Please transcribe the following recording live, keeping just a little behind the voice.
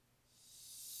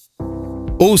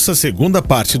Ouça a segunda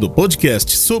parte do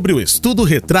podcast sobre o estudo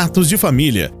Retratos de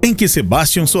Família, em que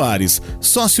Sebastião Soares,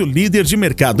 sócio líder de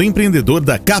mercado empreendedor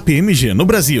da KPMG no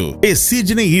Brasil, e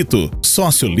Sidney Ito,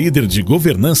 sócio líder de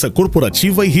governança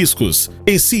corporativa e riscos,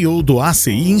 e CEO do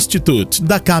ACI Institute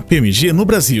da KPMG no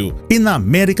Brasil e na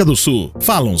América do Sul,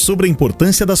 falam sobre a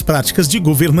importância das práticas de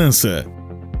governança.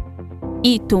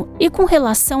 Ito, e com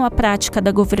relação à prática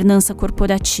da governança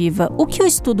corporativa, o que o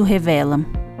estudo revela?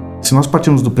 Se nós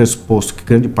partimos do pressuposto que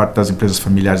grande parte das empresas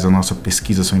familiares da nossa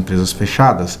pesquisa são empresas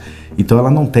fechadas, então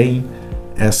ela não tem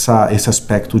esse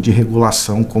aspecto de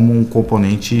regulação como um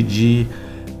componente de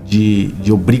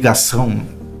obrigação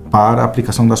para a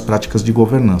aplicação das práticas de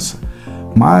governança.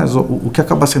 Mas o que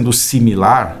acaba sendo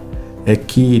similar é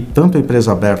que tanto a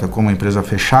empresa aberta como a empresa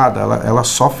fechada, ela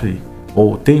sofre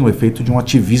ou tem o efeito de um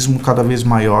ativismo cada vez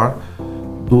maior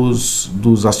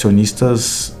dos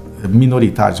acionistas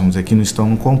minoritários, vamos dizer, que não estão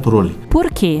no controle. Por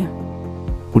quê?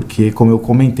 Porque, como eu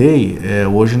comentei,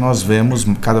 hoje nós vemos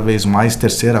cada vez mais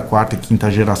terceira, quarta e quinta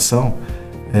geração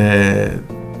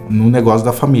no negócio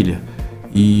da família.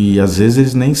 E às vezes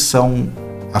eles nem são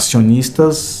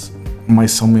acionistas, mas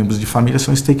são membros de família,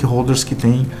 são stakeholders que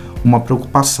têm uma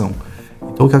preocupação.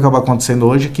 Então o que acaba acontecendo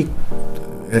hoje é que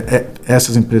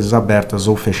essas empresas abertas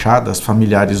ou fechadas,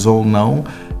 familiares ou não,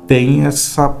 têm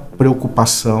essa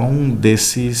preocupação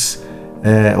desses,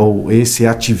 ou esse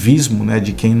ativismo, né,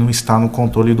 de quem não está no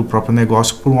controle do próprio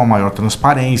negócio por uma maior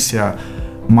transparência,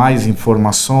 mais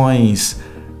informações,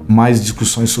 mais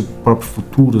discussões sobre o próprio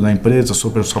futuro da empresa,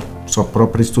 sobre a sua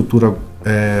própria estrutura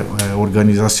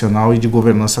organizacional e de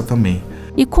governança também.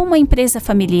 E como a empresa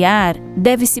familiar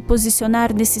deve se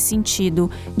posicionar nesse sentido?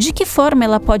 De que forma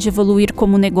ela pode evoluir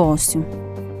como negócio?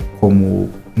 Como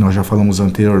nós já falamos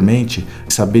anteriormente,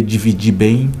 saber dividir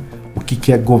bem o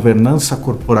que é governança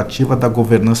corporativa da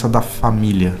governança da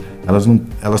família.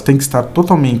 Elas têm que estar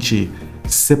totalmente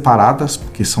separadas,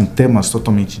 porque são temas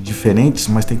totalmente diferentes,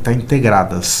 mas têm que estar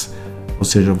integradas. Ou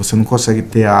seja, você não consegue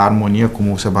ter a harmonia,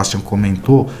 como o Sebastião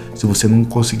comentou, se você não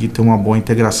conseguir ter uma boa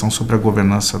integração sobre a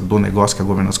governança do negócio, que é a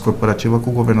governança corporativa, com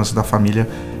a governança da família,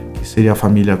 que seria a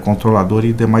família controladora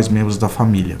e demais membros da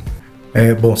família.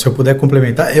 Bom, se eu puder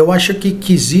complementar, eu acho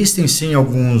que existem sim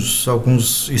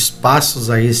alguns espaços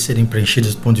aí a serem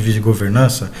preenchidos do ponto de vista de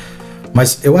governança,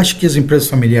 mas eu acho que as empresas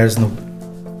familiares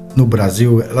no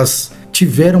Brasil, elas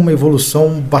tiveram uma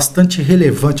evolução bastante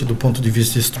relevante do ponto de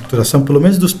vista de estruturação, pelo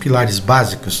menos dos pilares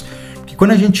básicos, que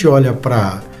quando a gente olha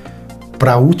para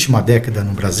a última década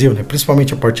no Brasil, né,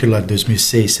 principalmente a partir lá de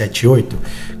 2006, 2007, 2008,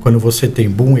 quando você tem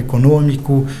boom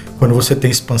econômico, quando você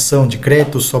tem expansão de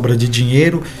crédito, sobra de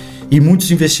dinheiro, e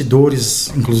muitos investidores,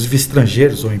 inclusive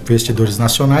estrangeiros ou investidores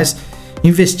nacionais,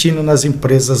 investindo nas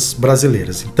empresas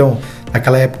brasileiras. Então,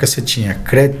 naquela época você tinha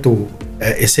crédito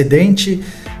excedente,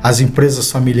 as empresas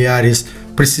familiares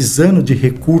precisando de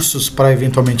recursos para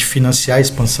eventualmente financiar a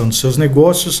expansão dos seus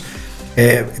negócios,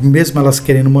 mesmo elas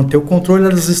querendo manter o controle,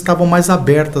 elas estavam mais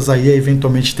abertas aí a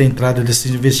eventualmente ter entrada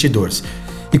desses investidores.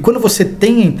 E quando você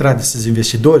tem a entrada desses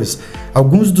investidores,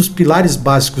 alguns dos pilares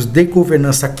básicos de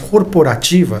governança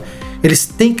corporativa, eles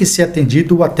têm que ser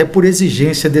atendidos até por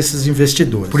exigência desses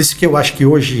investidores. Por isso que eu acho que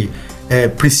hoje,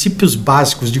 princípios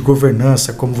básicos de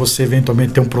governança, como você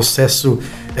eventualmente ter um processo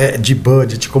de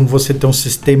budget, como você ter um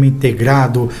sistema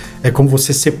integrado, como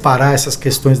você separar essas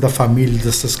questões da família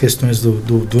dessas questões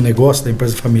do negócio, da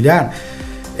empresa familiar,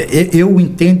 eu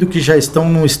entendo que já estão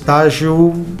num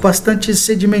estágio bastante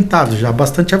sedimentado, já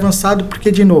bastante avançado, porque,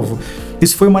 de novo,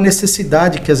 isso foi uma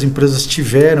necessidade que as empresas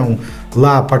tiveram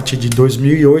lá a partir de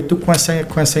 2008 com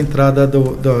essa entrada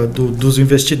dos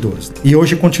investidores. E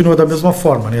hoje continua da mesma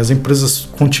forma, né? As empresas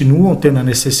continuam tendo a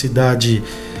necessidade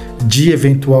de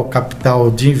eventual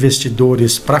capital de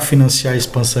investidores para financiar a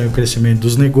expansão e o crescimento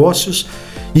dos negócios,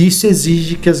 e isso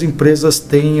exige que as empresas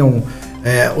tenham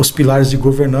os pilares de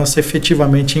governança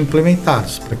efetivamente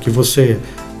implementados, para que você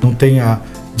não tenha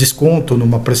desconto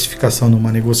numa precificação,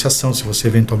 numa negociação, se você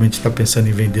eventualmente está pensando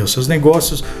em vender os seus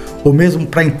negócios, ou mesmo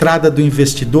para a entrada do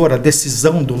investidor, a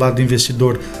decisão do lado do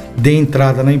investidor de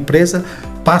entrada na empresa,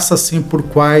 passa sim por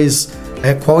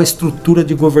qual a estrutura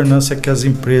de governança que as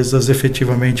empresas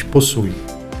efetivamente possuem.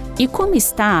 E como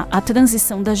está a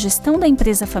transição da gestão da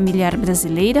empresa familiar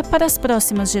brasileira para as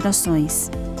próximas gerações?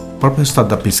 O próprio resultado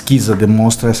da pesquisa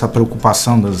demonstra essa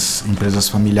preocupação das empresas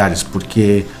familiares,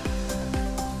 porque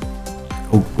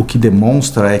o que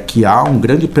demonstra é que há um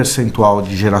grande percentual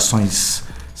de gerações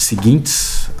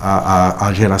seguintes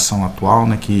à geração atual,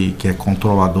 né, que é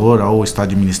controladora ou está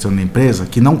administrando a empresa,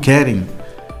 que não querem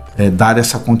dar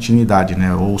essa continuidade,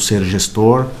 né, ou ser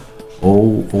gestor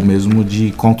ou mesmo de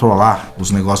controlar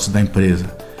os negócios da empresa.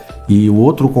 E o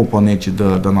outro componente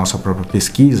da nossa própria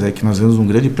pesquisa é que nós vemos um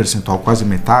grande percentual, quase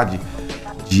metade,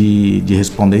 de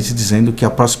respondentes dizendo que a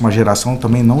próxima geração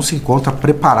também não se encontra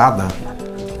preparada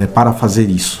para fazer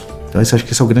isso. Então, acho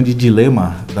que esse é o grande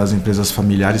dilema das empresas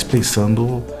familiares,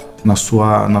 pensando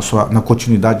na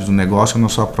continuidade do negócio, na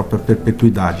sua própria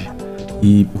perpetuidade.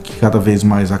 E o que cada vez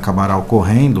mais acabará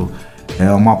ocorrendo é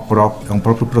um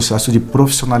próprio processo de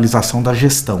profissionalização da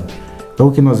gestão. Então,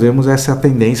 o que nós vemos é essa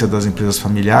tendência das empresas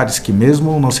familiares que,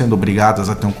 mesmo não sendo obrigadas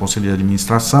a ter um conselho de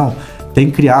administração, têm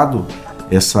criado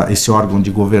esse órgão de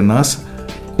governança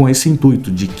com esse intuito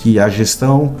de que a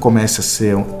gestão comece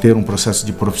a ter um processo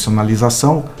de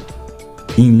profissionalização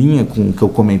em linha com o que eu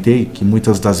comentei, que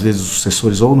muitas das vezes os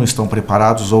sucessores ou não estão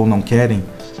preparados ou não querem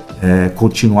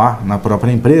continuar na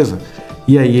própria empresa,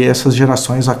 e aí essas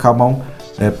gerações acabam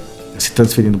se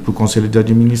transferindo para o conselho de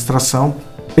administração,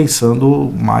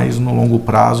 pensando mais no longo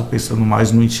prazo, pensando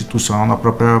mais no institucional, na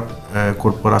própria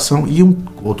corporação, e um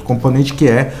outro componente que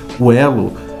é o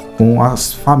elo com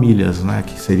as famílias, né,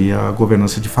 que seria a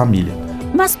governança de família.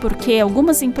 Mas por que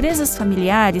algumas empresas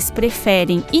familiares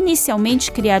preferem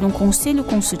inicialmente criar um conselho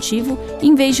consultivo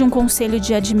em vez de um conselho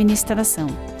de administração?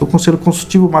 O conselho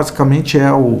consultivo basicamente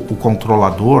é o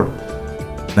controlador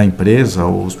da empresa,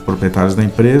 os proprietários da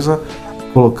empresa,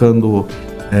 colocando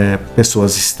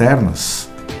pessoas externas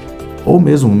ou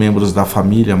mesmo membros da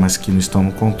família, mas que não estão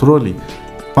no controle,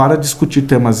 para discutir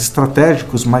temas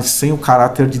estratégicos, mas sem o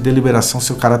caráter de deliberação,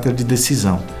 sem o caráter de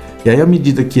decisão. E aí, à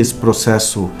medida que esse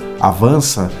processo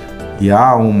avança e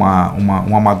há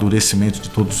um amadurecimento de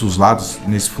todos os lados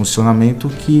nesse funcionamento,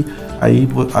 que aí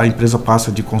a empresa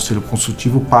passa de conselho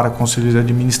consultivo para conselho de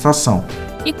administração.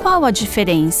 E qual a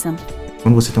diferença?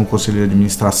 Quando você tem um conselho de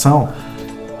administração,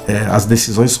 as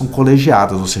decisões são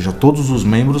colegiadas, ou seja, todos os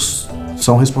membros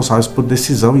são responsáveis por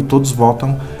decisão e todos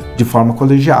votam de forma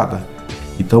colegiada.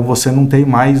 Então você não tem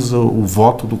mais o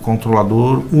voto do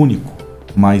controlador único,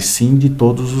 mas sim de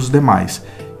todos os demais.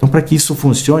 Então, para que isso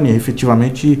funcione,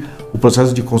 efetivamente, o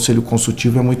processo de conselho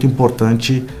consultivo é muito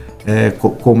importante,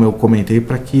 como eu comentei,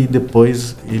 para que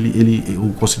depois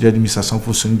o conselho de administração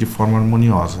funcione de forma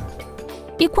harmoniosa.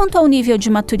 E quanto ao nível de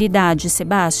maturidade,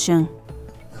 Sebastian?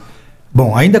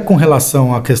 Bom, ainda com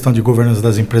relação à questão de governança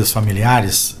das empresas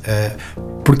familiares,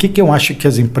 por que eu acho que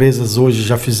as empresas hoje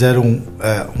já fizeram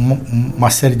uma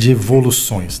série de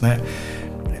evoluções, né?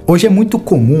 Hoje é muito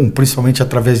comum, principalmente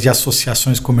através de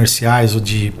associações comerciais ou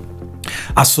de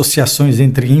associações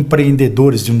entre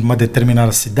empreendedores de uma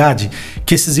determinada cidade,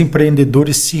 que esses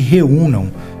empreendedores se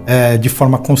reúnam de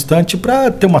forma constante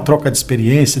para ter uma troca de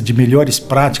experiência, de melhores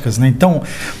práticas, né? Então,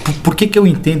 por que eu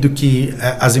entendo que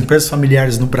as empresas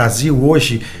familiares no Brasil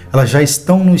hoje, elas já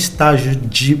estão no estágio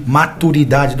de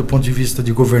maturidade do ponto de vista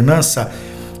de governança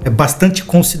bastante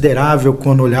considerável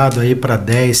quando olhado aí para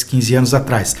 10, 15 anos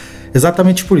atrás?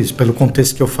 Exatamente por isso, pelo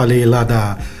contexto que eu falei lá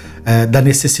da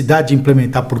necessidade de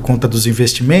implementar por conta dos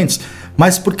investimentos,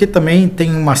 mas porque também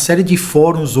tem uma série de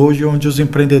fóruns hoje onde os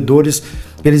empreendedores,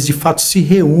 eles de fato se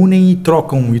reúnem e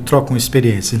trocam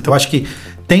experiência. Então acho que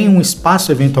tem um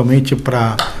espaço eventualmente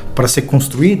para ser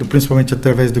construído, principalmente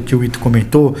através do que o Ito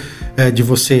comentou, de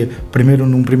você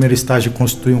num primeiro estágio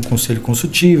constituir um conselho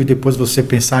consultivo e depois você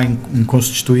pensar em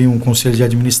constituir um conselho de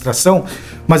administração,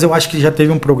 mas eu acho que já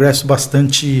teve um progresso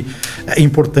bastante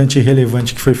importante e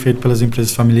relevante que foi feito pelas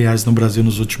empresas familiares no Brasil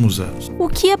nos últimos anos. O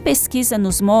que a pesquisa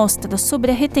nos mostra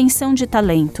sobre a retenção de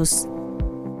talentos?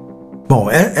 Bom,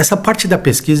 essa parte da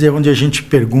pesquisa é onde a gente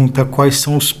pergunta quais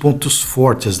são os pontos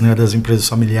fortes, né, das empresas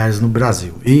familiares no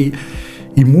Brasil. E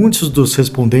muitos dos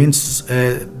respondentes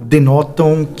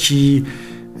denotam que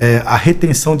a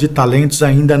retenção de talentos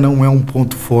ainda não é um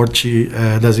ponto forte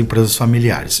das empresas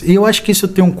familiares. E eu acho que isso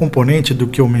tem um componente do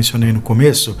que eu mencionei no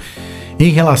começo em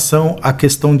relação à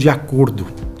questão de acordo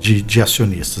de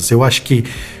acionistas. Eu acho que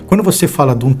quando você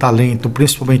fala de um talento,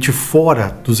 principalmente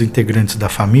fora dos integrantes da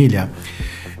família,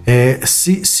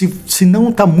 se não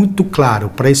está muito claro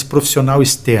para esse profissional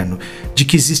externo de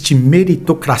que existe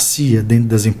meritocracia dentro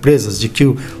das empresas, de que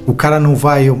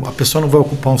a pessoa não vai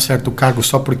ocupar um certo cargo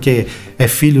só porque é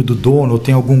filho do dono ou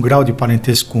tem algum grau de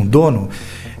parentesco com o dono,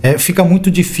 fica muito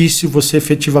difícil você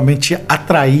efetivamente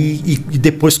atrair e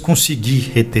depois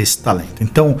conseguir reter esse talento.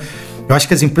 Então, eu acho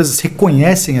que as empresas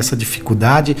reconhecem essa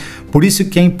dificuldade, por isso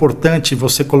que é importante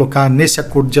você colocar nesse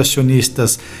acordo de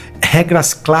acionistas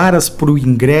regras claras para o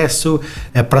ingresso,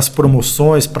 para as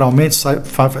promoções, para aumentos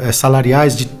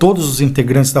salariais de todos os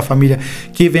integrantes da família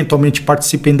que eventualmente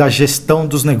participem da gestão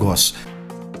dos negócios.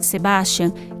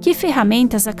 Sebastian, que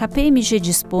ferramentas a KPMG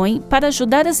dispõe para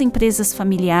ajudar as empresas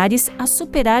familiares a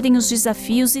superarem os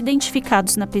desafios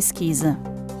identificados na pesquisa?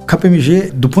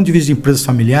 KPMG, do ponto de vista de empresas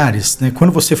familiares, né,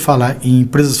 quando você fala em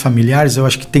empresas familiares, eu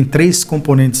acho que tem 3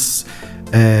 componentes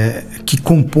que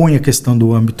compõem a questão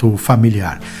do âmbito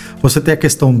familiar. Você tem a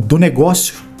questão do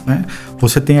negócio, né?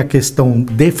 Você tem a questão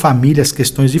de família, as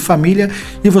questões de família,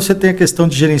 e você tem a questão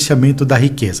de gerenciamento da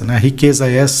riqueza, né? A riqueza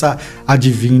é essa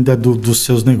advinda dos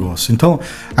seus negócios. Então,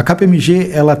 a KPMG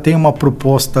ela tem uma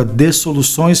proposta de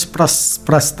soluções para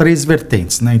as 3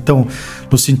 vertentes, né? Então,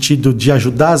 no sentido de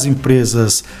ajudar as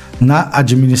empresas na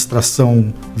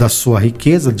administração da sua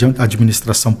riqueza, de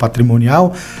administração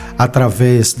patrimonial,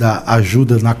 através da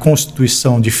ajuda na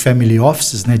constituição de family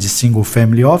offices, né? De single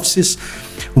family offices,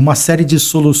 uma série de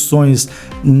soluções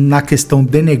na questão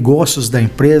de negócios da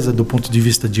empresa, do ponto de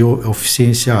vista de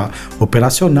eficiência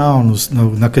operacional,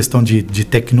 na questão de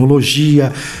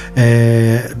tecnologia,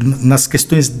 nas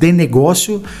questões de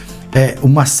negócio,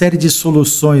 uma série de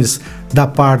soluções da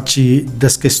parte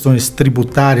das questões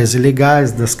tributárias e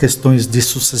legais, das questões de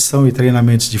sucessão e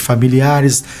treinamentos de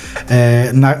familiares,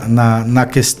 na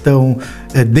questão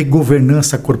de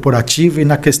governança corporativa e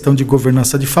na questão de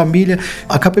governança de família.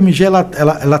 A KPMG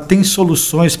ela tem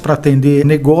soluções para atender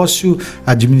negócio,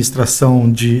 administração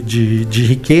de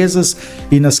riquezas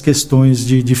e nas questões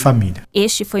de família.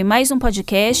 Este foi mais um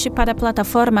podcast para a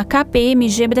plataforma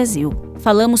KPMG Brasil.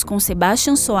 Falamos com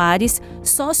Sebastian Soares,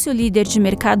 sócio-líder de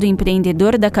mercado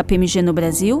empreendedor da KPMG no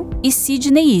Brasil, e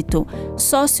Sidney Ito,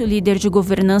 sócio-líder de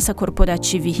governança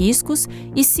corporativa e riscos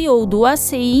e CEO do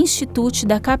ACI Institute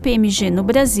da KPMG no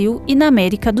Brasil e na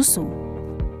América do Sul.